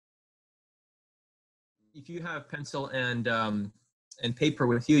if you have pencil and paper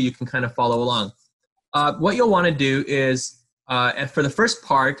with you, you can kind of follow along. What you'll want to do is, and for the first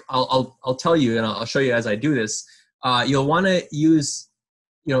part, I'll tell you, and I'll show you as I do this. You'll want to use,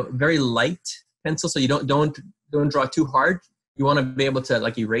 very light pencil, so you don't draw too hard. You want to be able to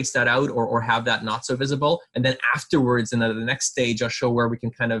like erase that out or have that not so visible. And then afterwards, in the next stage, I'll show where we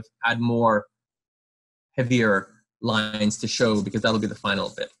can kind of add more heavier lines to show, because that'll be the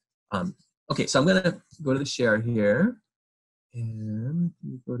final bit. Okay, so I'm gonna go to the share here, and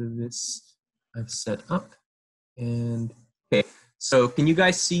go to this I've set up. And okay, so can you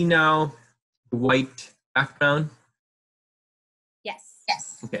guys see now the white background?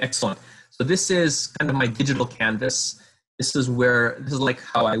 Yes. Okay, excellent. So this is kind of my digital canvas. This is like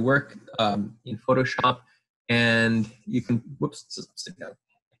how I work in Photoshop, and you can, whoops, upside down.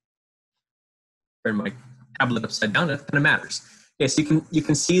 Turn my tablet upside down, that kind of matters. Okay, so you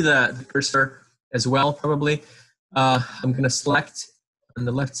can see the cursor as well, probably. I'm gonna select, on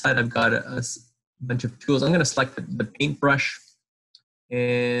the left side, I've got a bunch of tools. I'm gonna select the paintbrush,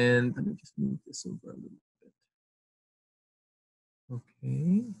 and let me just move this over a little bit.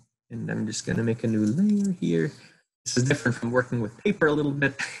 Okay, and I'm just gonna make a new layer here. This is different from working with paper a little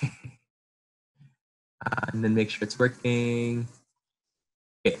bit. And then make sure it's working.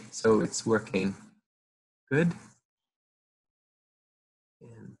 Okay, so it's working. Good.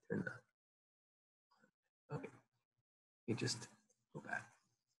 And turn that. Okay. You just go back.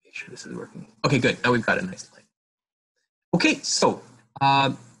 Make sure this is working. Okay, good. Now we've got a nice line. Okay, so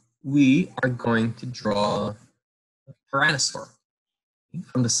we are going to draw a tyrannosaur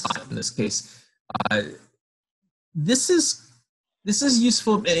from the side in this case. This is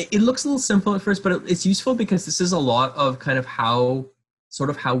useful. It looks a little simple at first, but it's useful because this is a lot of kind of how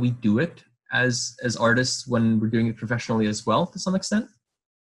we do it as artists when we're doing it professionally as well, to some extent.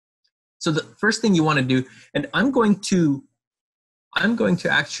 So the first thing you want to do, and I'm going to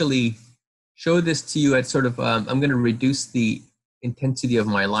actually show this to you at sort of, I'm going to reduce the intensity of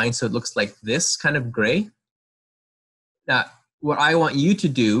my line so it looks like this kind of gray. Now, what I want you to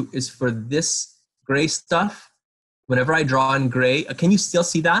do is for this gray stuff, whenever I draw in gray, can you still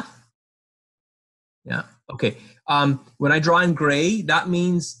see that? Yeah, okay. When I draw in gray, that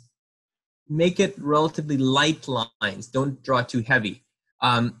means make it relatively light lines. Don't draw too heavy.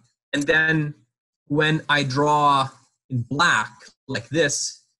 And then when I draw in black, like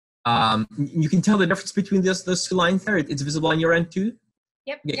this, you can tell the difference between those two lines there. It's visible on your end too?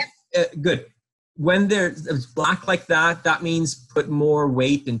 Yep. Okay. Good. When there's black like that, that means put more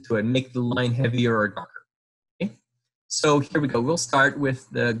weight into it, make the line heavier or darker. Okay? So here we go. We'll start with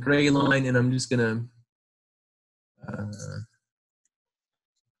the gray line, and I'm just gonna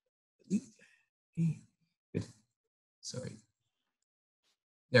good. Sorry.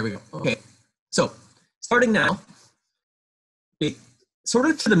 There we go. Okay. So starting now, okay, sort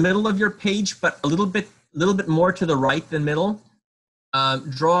of to the middle of your page, but a little bit more to the right than middle.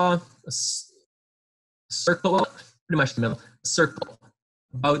 Draw a circle, pretty much the middle, a circle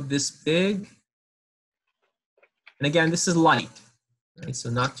about this big. And again, this is light, right? So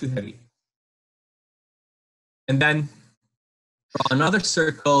not too heavy. And then draw another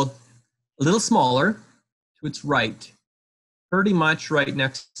circle, a little smaller to its right, pretty much right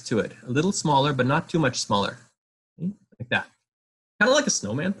next to it. A little smaller, but not too much smaller. Okay? Like that. Kind of like a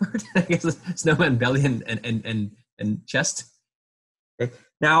snowman part, I guess. Snowman belly and chest. Okay.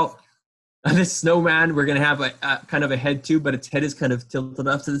 Now, this snowman, we're going to have a kind of a head too, but its head is kind of tilted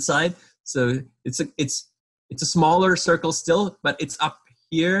off to the side. So it's a smaller circle still, but it's up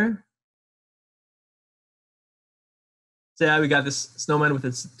here. So yeah, we got this snowman with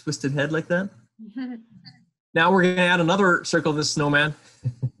its twisted head like that. Now we're going to add another circle of this snowman.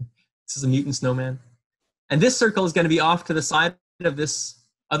 This is a mutant snowman. And this circle is going to be off to the side of this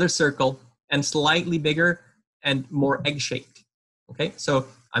other circle and slightly bigger and more egg-shaped. Okay, so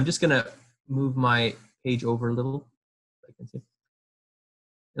I'm just going to move my page over a little. I can see.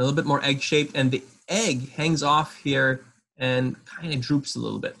 A little bit more egg-shaped, and the egg hangs off here and kind of droops a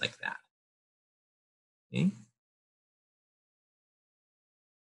little bit like that. Okay?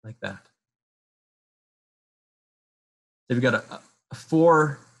 Like that. So we've got a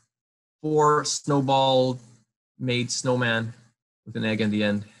four snowball made snowman with an egg in the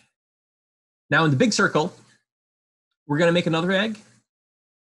end. Now in the big circle, we're going to make another egg.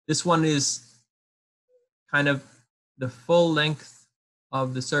 This one is kind of the full length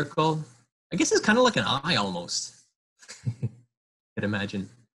of the circle. I guess it's kind of like an eye almost. You could imagine.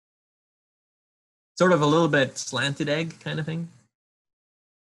 Sort of a little bit slanted egg kind of thing.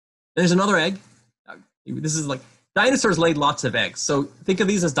 There's another egg. This is like, dinosaurs laid lots of eggs. So think of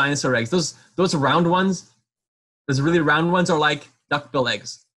these as dinosaur eggs. Those round ones, those really round ones are like duckbill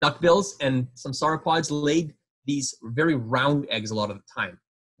eggs. Duckbills and some sauropods laid these very round eggs a lot of the time.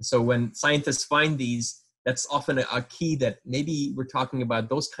 And so when scientists find these, that's often a key that maybe we're talking about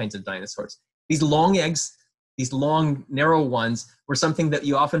those kinds of dinosaurs. These long eggs, these long, narrow ones, were something that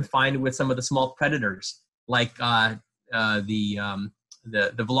you often find with some of the small predators, like the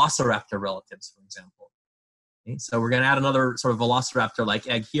velociraptor relatives, for example. Okay, so we're going to add another sort of velociraptor-like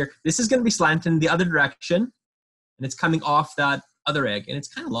egg here. This is going to be slanted in the other direction, and it's coming off that other egg, and it's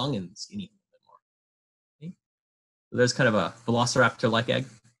kind of long and skinny a little bit more. Okay? So there's kind of a velociraptor-like egg.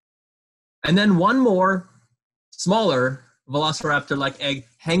 And then one more smaller velociraptor-like egg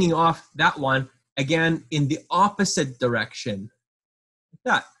hanging off that one, again, in the opposite direction, like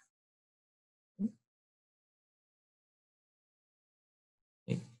that.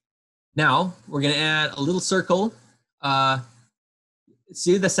 Okay. Now, we're going to add a little circle.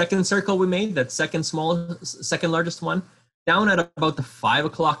 See the second circle we made, that second largest one? Down at about the 5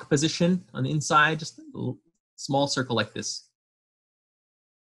 o'clock position on the inside, just a little small circle like this.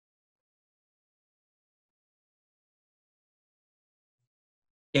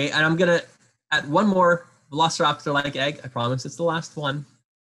 Okay, and I'm gonna add one more velociraptor-like egg. I promise it's the last one.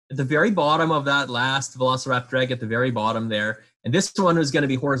 At the very bottom of that last velociraptor egg, at the very bottom there. And this one is gonna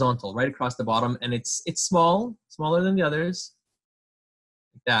be horizontal, right across the bottom. And it's small, smaller than the others.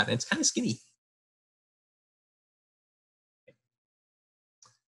 Like that, and it's kind of skinny. Okay.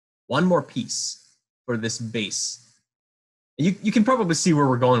 One more piece for this base. You can probably see where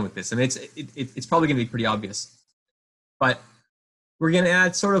we're going with this. I mean, it's probably gonna be pretty obvious. But we're going to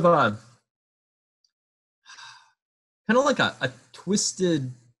add sort of a, kind of like a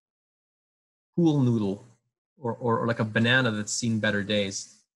twisted pool noodle or like a banana that's seen better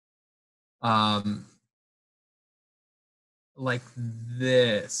days. Like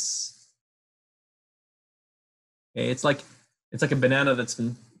this. Okay, it's like a banana that's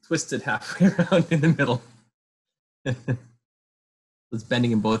been twisted halfway around in the middle. It's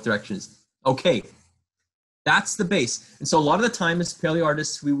bending in both directions. Okay. That's the base. And so a lot of the time as paleo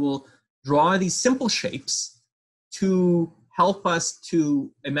artists, we will draw these simple shapes to help us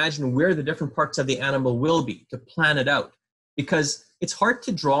to imagine where the different parts of the animal will be, to plan it out. Because it's hard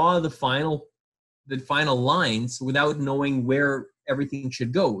to draw the final lines without knowing where everything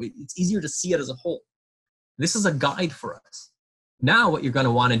should go. It's easier to see it as a whole. This is a guide for us. Now what you're going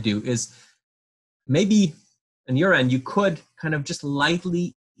to want to do is maybe on your end, you could kind of just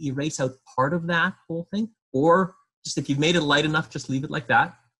lightly erase out part of that whole thing. Or just if you've made it light enough, just leave it like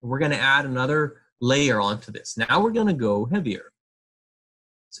that. We're going to add another layer onto this. Now we're going to go heavier.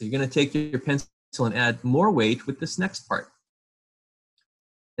 So you're going to take your pencil and add more weight with this next part.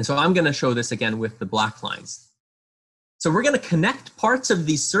 And so I'm going to show this again with the black lines. So we're going to connect parts of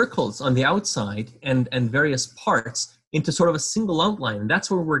these circles on the outside and various parts into sort of a single outline. And that's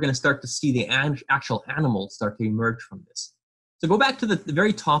where we're going to start to see the actual animals start to emerge from this. So go back to the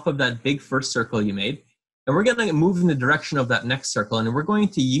very top of that big first circle you made. And we're going to move in the direction of that next circle. And we're going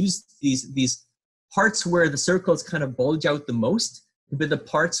to use these parts where the circles kind of bulge out the most to be the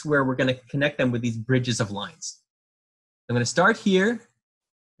parts where we're going to connect them with these bridges of lines. I'm going to start here,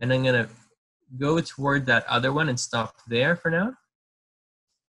 and I'm going to go toward that other one and stop there for now.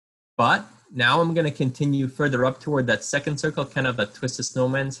 But now I'm going to continue further up toward that second circle, kind of that twisted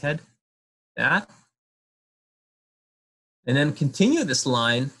snowman's head. That. And then continue this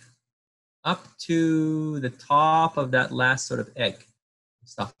line up to the top of that last sort of egg.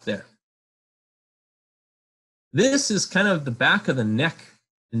 Stop there. This is kind of the back of the neck,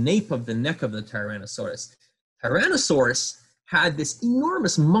 the nape of the neck of the Tyrannosaurus. Tyrannosaurus had this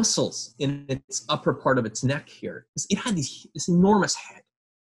enormous muscles in its upper part of its neck here. It had this enormous head.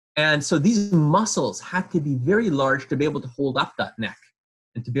 And so these muscles had to be very large to be able to hold up that neck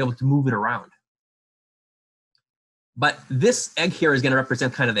and to be able to move it around. But this egg here is going to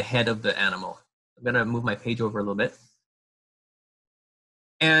represent kind of the head of the animal. I'm going to move my page over a little bit.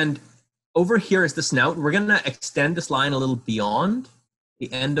 And over here is the snout. We're going to extend this line a little beyond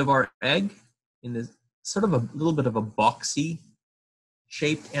the end of our egg in this sort of a little bit of a boxy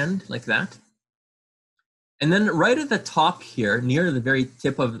shaped end like that. And then right at the top here, near the very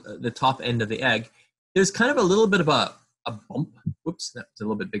tip of the top end of the egg, there's kind of a little bit of a bump. Whoops, that's a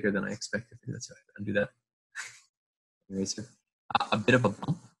little bit bigger than I expected. Let's undo that. Eraser. A bit of a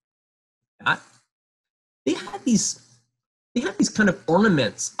bump. They had these kind of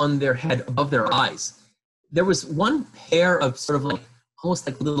ornaments on their head above their eyes. There was one pair of sort of like almost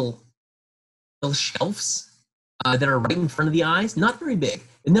like little shelves that are right in front of the eyes, not very big.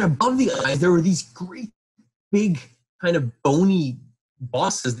 And then above the eyes, there were these great big kind of bony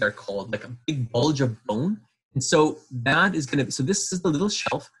bosses, they're called, like a big bulge of bone. And so that is going to, so this is the little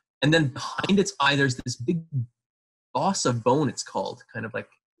shelf. And then behind its eye, there's this big boss of bone, it's called, kind of like,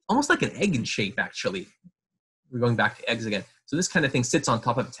 almost like an egg in shape, actually. We're going back to eggs again. So this kind of thing sits on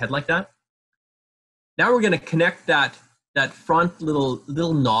top of its head like that. Now we're going to connect that front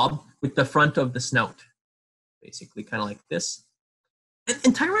little knob with the front of the snout, basically kind of like this.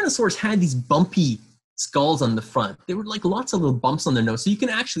 And Tyrannosaurs had these bumpy skulls on the front. There were like lots of little bumps on their nose. So you can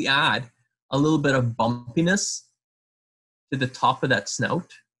actually add a little bit of bumpiness to the top of that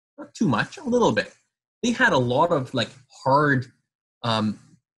snout. Not too much, a little bit. They had a lot of like hard,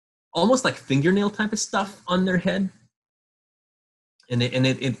 almost like fingernail type of stuff on their head. And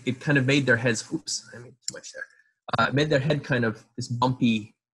it kind of made their heads, oops, I made too much there. It made their head kind of this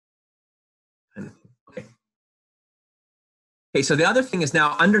bumpy kind of thing. Okay. Okay, so the other thing is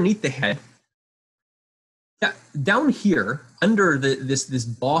now underneath the head, yeah, down here, under this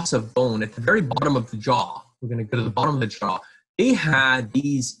boss of bone at the very bottom of the jaw, we're going to go to the bottom of the jaw, they had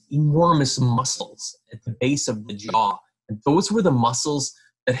these enormous muscles at the base of the jaw. And those were the muscles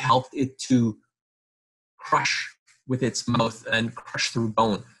that helped it to crush with its mouth and crush through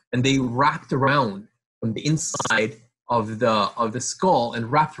bone. And they wrapped around from the inside of the skull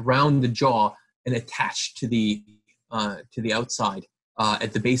and wrapped around the jaw and attached to the outside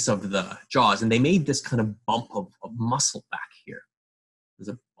at the base of the jaws. And they made this kind of bump of muscle back here. There's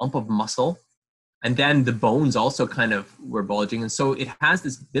a bump of muscle. And then the bones also kind of were bulging. And so it has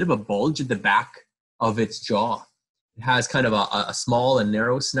this bit of a bulge at the back of its jaw. It has kind of a small and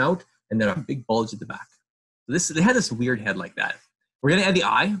narrow snout and then a big bulge at the back. So they had this weird head like that. We're going to add the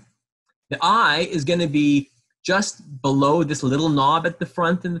eye. The eye is going to be just below this little knob at the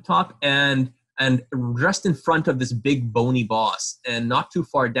front and the top and just in front of this big bony boss and not too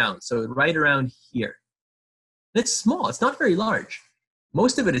far down. So right around here. And it's small. It's not very large.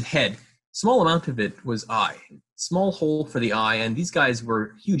 Most of it is head. Small amount of it was eye. Small hole for the eye. And these guys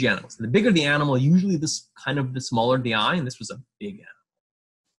were huge animals. The bigger the animal, usually the smaller the eye. And this was a big animal.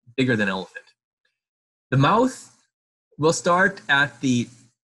 Bigger than elephant. The mouth will start at the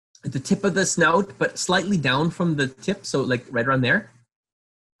tip of the snout, but slightly down from the tip. So like right around there.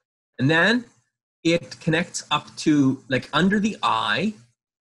 And then it connects up to like under the eye,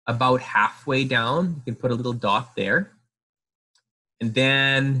 about halfway down. You can put a little dot there. And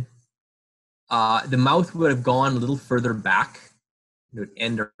then the mouth would have gone a little further back. It would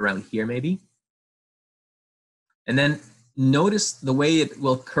end around here maybe. And then notice the way it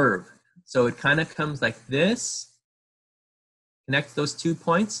will curve. So it kind of comes like this, connects those 2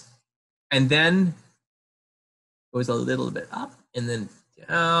 points, and then goes a little bit up and then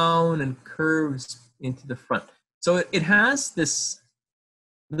down and curves into the front. So it has this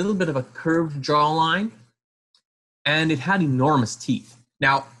little bit of a curved jawline, and it had enormous teeth.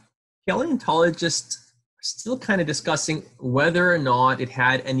 Now, paleontologists are still kind of discussing whether or not it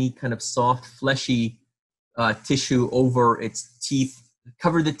had any kind of soft, fleshy tissue over its teeth,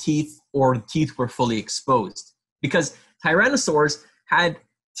 cover the teeth, or the teeth were fully exposed. Because tyrannosaurs had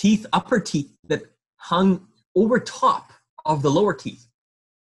teeth, upper teeth, that hung over top of the lower teeth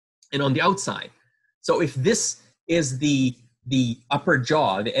and on the outside. So if this is the upper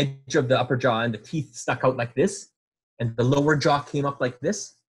jaw, the edge of the upper jaw, and the teeth stuck out like this, and the lower jaw came up like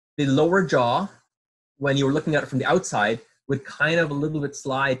this, the lower jaw, when you were looking at it from the outside, would kind of a little bit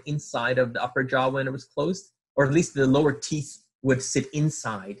slide inside of the upper jaw when it was closed, or at least the lower teeth would sit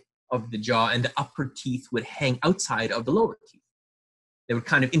inside of the jaw and the upper teeth would hang outside of the lower teeth. They would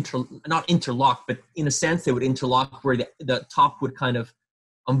kind of not interlock, but in a sense they would interlock where the top would kind of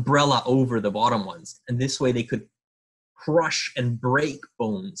umbrella over the bottom ones. And this way they could crush and break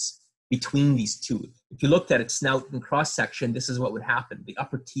bones between these two. If you looked at its snout and cross section, this is what would happen. The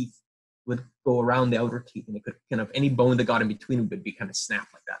upper teeth would go around the outer teeth, and it could kind of, any bone that got in between would be kind of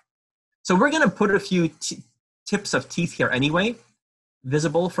snapped like that. So we're going to put a few tips of teeth here anyway,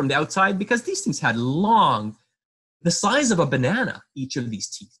 visible from the outside, because these things had long, the size of a banana, each of these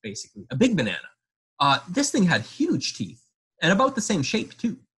teeth, basically, a big banana. This thing had huge teeth, and about the same shape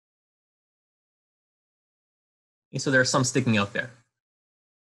too. Okay, so there are some sticking out there.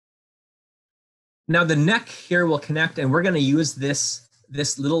 Now the neck here will connect, and we're going to use this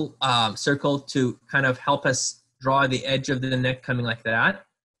little circle to kind of help us draw the edge of the neck coming like that.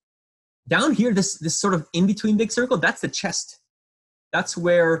 Down here, this sort of in-between big circle, that's the chest. That's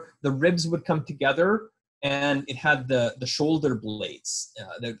where the ribs would come together, and it had the shoulder blades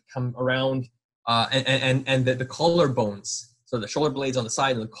that come around, and the collarbones. So the shoulder blades on the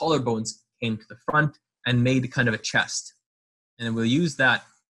side and the collarbones came to the front and made kind of a chest. And we'll use that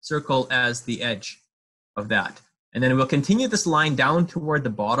circle as the edge. of that. And then we'll continue this line down toward the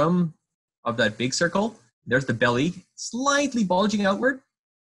bottom of that big circle. There's the belly, slightly bulging outward.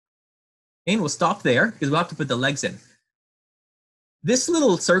 Okay, and we'll stop there because we'll have to put the legs in. This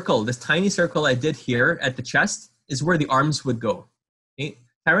little circle, this tiny circle I did here at the chest is where the arms would go. Okay?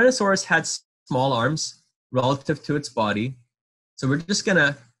 Tyrannosaurus had small arms relative to its body. So we're just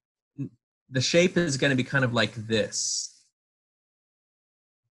gonna, the shape is gonna be kind of like this.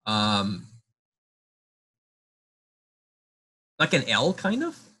 Like an L kind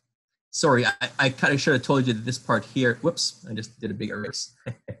of. Sorry, I kind of should have told you that this part here, whoops, I just did a big erase.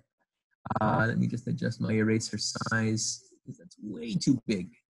 Let me just adjust my eraser size because that's way too big.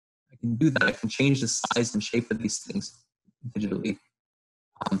 I can do that. I can change the size and shape of these things digitally.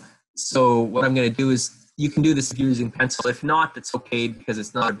 So what I'm going to do is, you can do this if you're using pencil. If not, it's okay because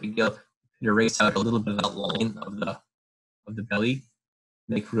it's not a big deal. You erase out a little bit of that line of the belly,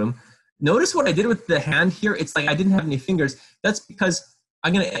 make room. Notice what I did with the hand here. It's like I didn't have any fingers. That's because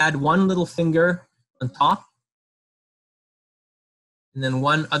I'm going to add one little finger on top and then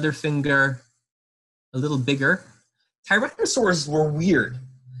one other finger a little bigger. Tyrannosaurs were weird.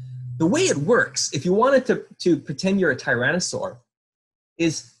 The way it works, if you wanted to pretend you're a tyrannosaur,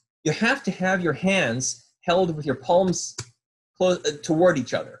 is you have to have your hands held with your palms toward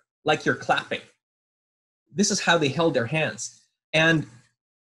each other, like you're clapping. This is how they held their hands. And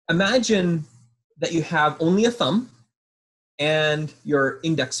imagine that you have only a thumb and your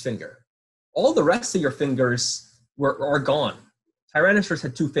index finger. All the rest of your fingers are gone. Tyrannosaurus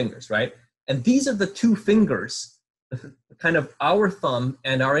had 2 fingers, right? And these are the 2 fingers, kind of our thumb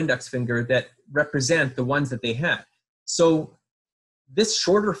and our index finger, that represent the ones that they had. So this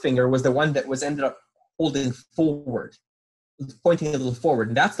shorter finger was the one that was ended up holding forward, pointing a little forward.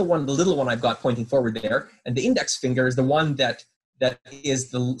 And that's the one, the little one I've got pointing forward there. And the index finger is the one that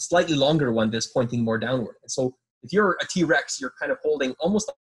is the slightly longer one that's pointing more downward. And so if you're a T-Rex, you're kind of holding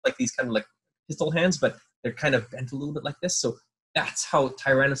almost like these kind of like pistol hands, but they're kind of bent a little bit like this. So that's how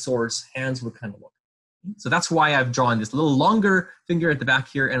Tyrannosaurus' hands would kind of look. So that's why I've drawn this little longer finger at the back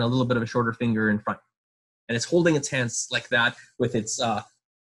here and a little bit of a shorter finger in front. And it's holding its hands like that with its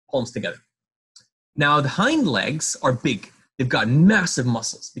palms together. Now the hind legs are big. They've got massive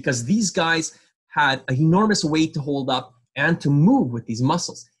muscles because these guys had an enormous weight to hold up and to move with these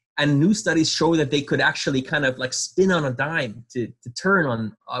muscles. And new studies show that they could actually kind of like spin on a dime to turn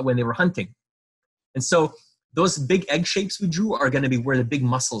on when they were hunting. And so those big egg shapes we drew are going to be where the big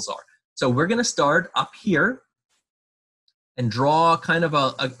muscles are. So we're going to start up here and draw kind of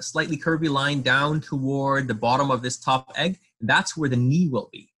a slightly curvy line down toward the bottom of this top egg. That's where the knee will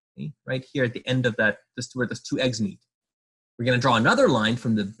be, okay? Right here at the end of that, just where those 2 eggs meet. We're going to draw another line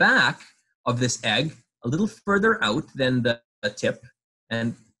from the back of this egg a little further out than the tip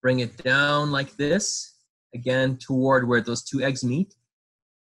and bring it down like this, again, toward where those 2 eggs meet.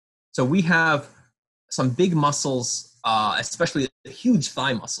 So we have some big muscles, especially the huge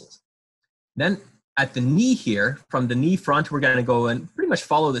thigh muscles. Then at the knee here, from the knee front, we're going to go and pretty much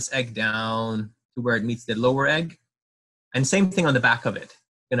follow this egg down to where it meets the lower egg. And same thing on the back of it.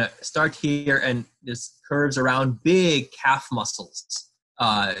 Going to start here and this curves around big calf muscles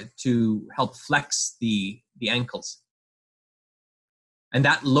to help flex the ankles. And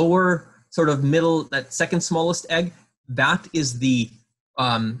that lower sort of middle, that second smallest egg, that is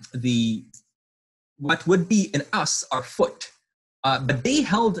what would be in us our foot. But they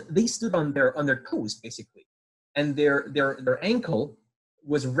stood on their toes basically, and their ankle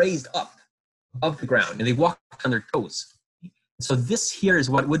was raised up above the ground, and they walked on their toes. So this here is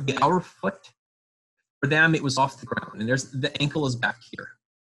what would be our foot. For them, it was off the ground, and the ankle is back here.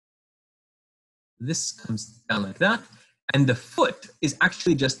 This comes down like that, and the foot is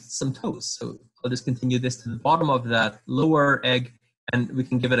actually just some toes. So I'll just continue this to the bottom of that lower egg, and we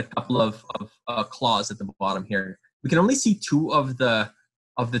can give it a couple of claws at the bottom here. We can only see 2 of the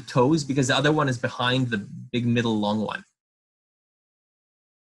toes because the other one is behind the big middle long one.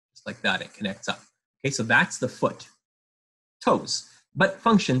 Just like that, it connects up. Okay, so that's the foot. Toes, but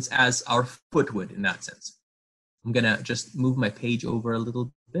functions as our foot would in that sense. I'm gonna just move my page over a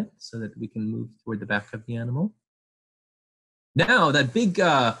little bit so that we can move toward the back of the animal. Now that big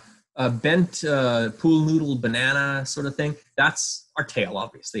bent pool noodle banana sort of thing, that's our tail,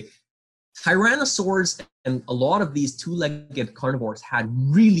 obviously. Tyrannosaurs and a lot of these 2-legged carnivores had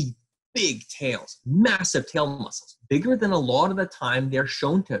really big tails, massive tail muscles, bigger than a lot of the time they're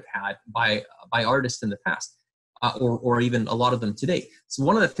shown to have had by artists in the past, or even a lot of them today. So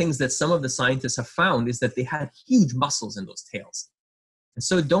one of the things that some of the scientists have found is that they had huge muscles in those tails. And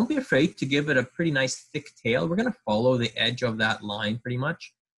so don't be afraid to give it a pretty nice thick tail. We're going to follow the edge of that line pretty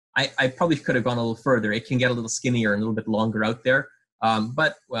much. I probably could have gone a little further. It can get a little skinnier and a little bit longer out there.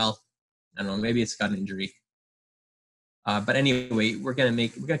 But, well, I don't know, maybe it's got an injury. But anyway, we're gonna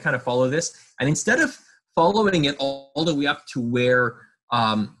kind of follow this. And instead of following it all the way up to where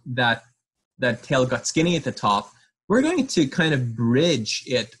that tail got skinny at the top, we're going to kind of bridge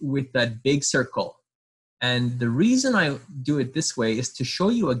it with that big circle. And the reason I do it this way is to show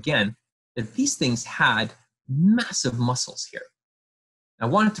you again that these things had massive muscles here. I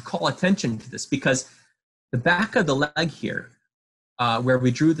wanted to call attention to this because the back of the leg here, where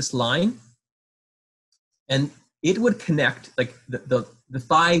we drew this line, and it would connect, like the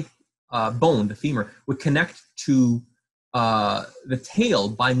thigh bone, the femur, would connect to the tail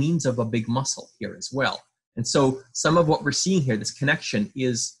by means of a big muscle here as well. And so some of what we're seeing here, this connection,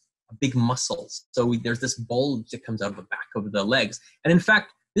 is a big muscle. So there's this bulge that comes out of the back of the legs. And in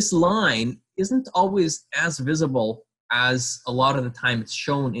fact, this line isn't always as visible as a lot of the time it's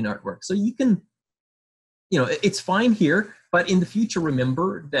shown in artwork. So you can, it's fine here, but in the future,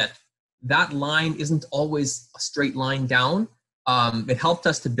 remember that that line isn't always a straight line down. It helped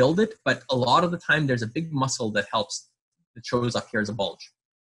us to build it, but a lot of the time there's a big muscle that shows up here as a bulge.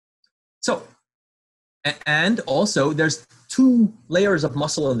 So, and also there's 2 layers of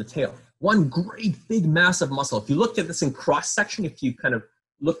muscle in the tail. One great big massive muscle. If you looked at this in cross section, if you kind of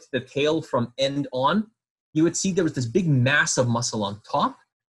looked at the tail from end on, you would see there was this big massive muscle on top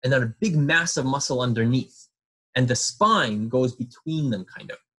and then a big massive muscle underneath. And the spine goes between them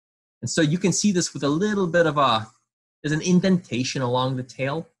kind of. And so you can see this with a little bit of there's an indentation along the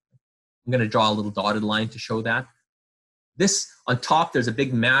tail. I'm going to draw a little dotted line to show that. This, on top, there's a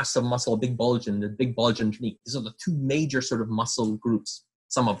big mass of muscle, a big bulge, and the big bulge underneath. These are the 2 major sort of muscle groups,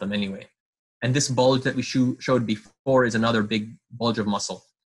 some of them anyway. And this bulge that we showed before is another big bulge of muscle.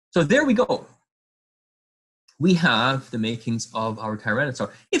 So there we go. We have the makings of our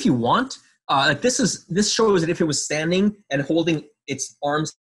Tyrannosaur. If you want, this shows that if it was standing and holding its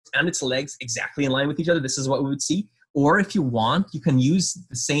arms and its legs exactly in line with each other, this is what we would see. Or if you want, you can use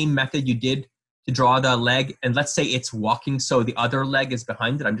the same method you did to draw the leg, and let's say it's walking, so the other leg is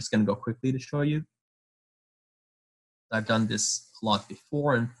behind it. I'm just going to go quickly to show you. I've done this a lot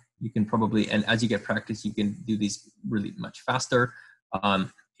before, and you can probably, and as you get practice, you can do these really much faster.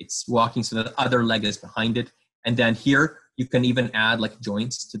 It's walking, so the other leg is behind it. And then here, you can even add like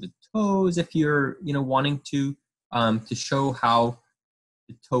joints to the toes if you're, wanting to show how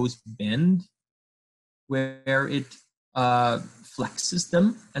the toes bend, where it flexes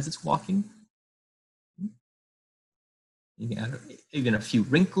them as it's walking. You can add even a few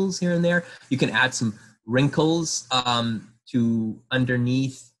wrinkles here and there. You can add some wrinkles to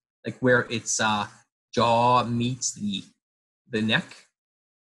underneath, like where its jaw meets the neck,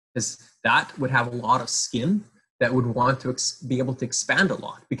 because that would have a lot of skin that would want to be able to expand a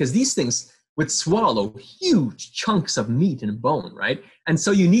lot, because these things would swallow huge chunks of meat and bone, right? And so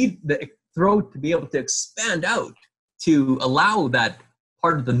you need the throat to be able to expand out to allow that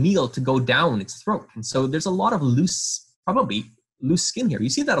part of the meal to go down its throat. And so there's a lot of probably loose skin here. You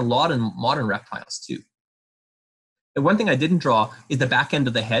see that a lot in modern reptiles too. The one thing I didn't draw is the back end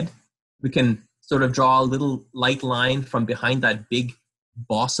of the head. We can sort of draw a little light line from behind that big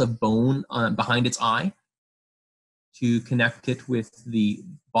boss of bone behind its eye to connect it with the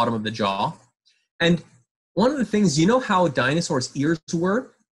bottom of the jaw. And one of the things, how dinosaurs' ears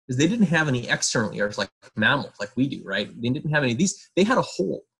were? Is they didn't have any external ears like mammals, like we do, right? They didn't have any of these. They had a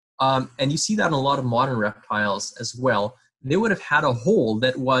hole. And you see that in a lot of modern reptiles as well. They would have had a hole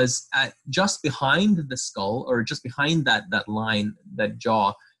that was just behind the skull, or just behind that line, that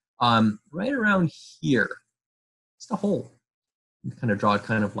jaw, right around here. Just a hole. You kind of draw it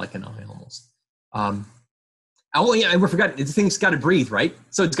kind of like an eye almost. Oh yeah, and we forgot, the thing's got to breathe, right?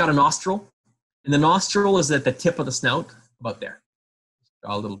 So it's got a nostril, and the nostril is at the tip of the snout, about there.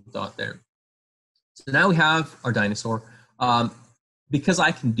 Draw a little dot there. So now we have our dinosaur. Because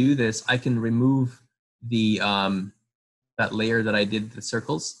I can do this, I can remove the that layer that I did, the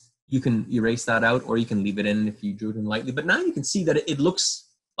circles. You can erase that out, or you can leave it in if you drew it in lightly. But now you can see that it looks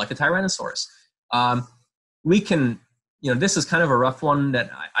like a Tyrannosaurus. We can, this is kind of a rough one that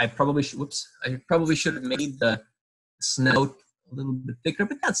I probably should, I probably should have made the snout a little bit thicker,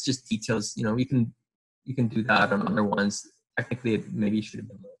 but that's just details. You can do that on other ones. Technically, it maybe should have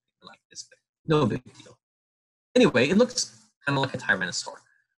been like this, but no big deal. Anyway, it looks kind of like a Tyrannosaur.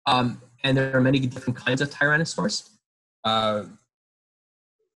 And there are many different kinds of Tyrannosaurs.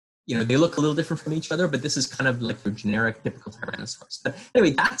 They look a little different from each other, but this is kind of like your generic, typical Tyrannosaurus. But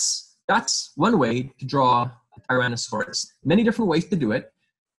anyway, that's one way to draw a Tyrannosaurus. Many different ways to do it.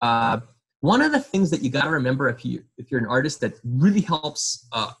 One of the things that you got to remember if you're an artist that really helps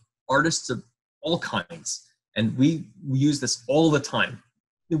artists of all kinds, and we use this all the time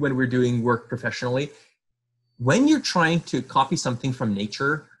when we're doing work professionally, when you're trying to copy something from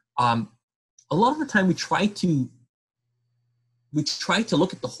nature, a lot of the time we try to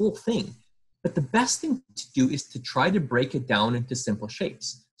look at the whole thing. But the best thing to do is to try to break it down into simple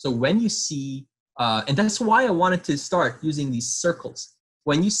shapes. So when you see, and that's why I wanted to start using these circles.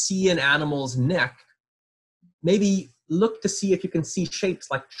 When you see an animal's neck, maybe look to see if you can see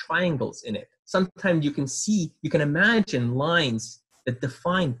shapes like triangles in it. Sometimes you can imagine lines that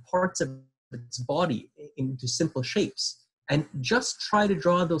define parts of its body into simple shapes. And just try to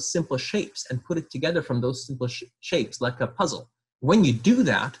draw those simple shapes and put it together from those simple shapes like a puzzle. When you do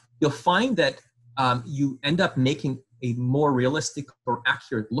that, you'll find that you end up making a more realistic or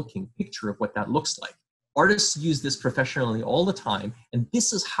accurate looking picture of what that looks like. Artists use this professionally all the time, and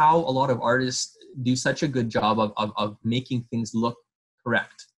this is how a lot of artists do such a good job of making things look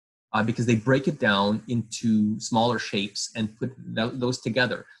correct, because they break it down into smaller shapes and put those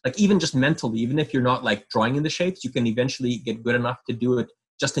together. Like even just mentally, even if you're not like drawing in the shapes, you can eventually get good enough to do it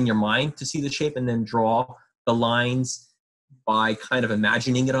just in your mind to see the shape and then draw the lines by kind of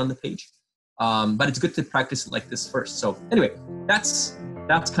imagining it on the page. But it's good to practice it like this first. So anyway, that's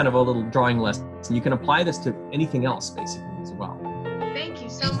kind of a little drawing lesson. You can apply this to anything else basically as well. Thank you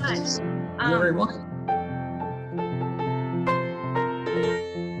so much. You're very welcome.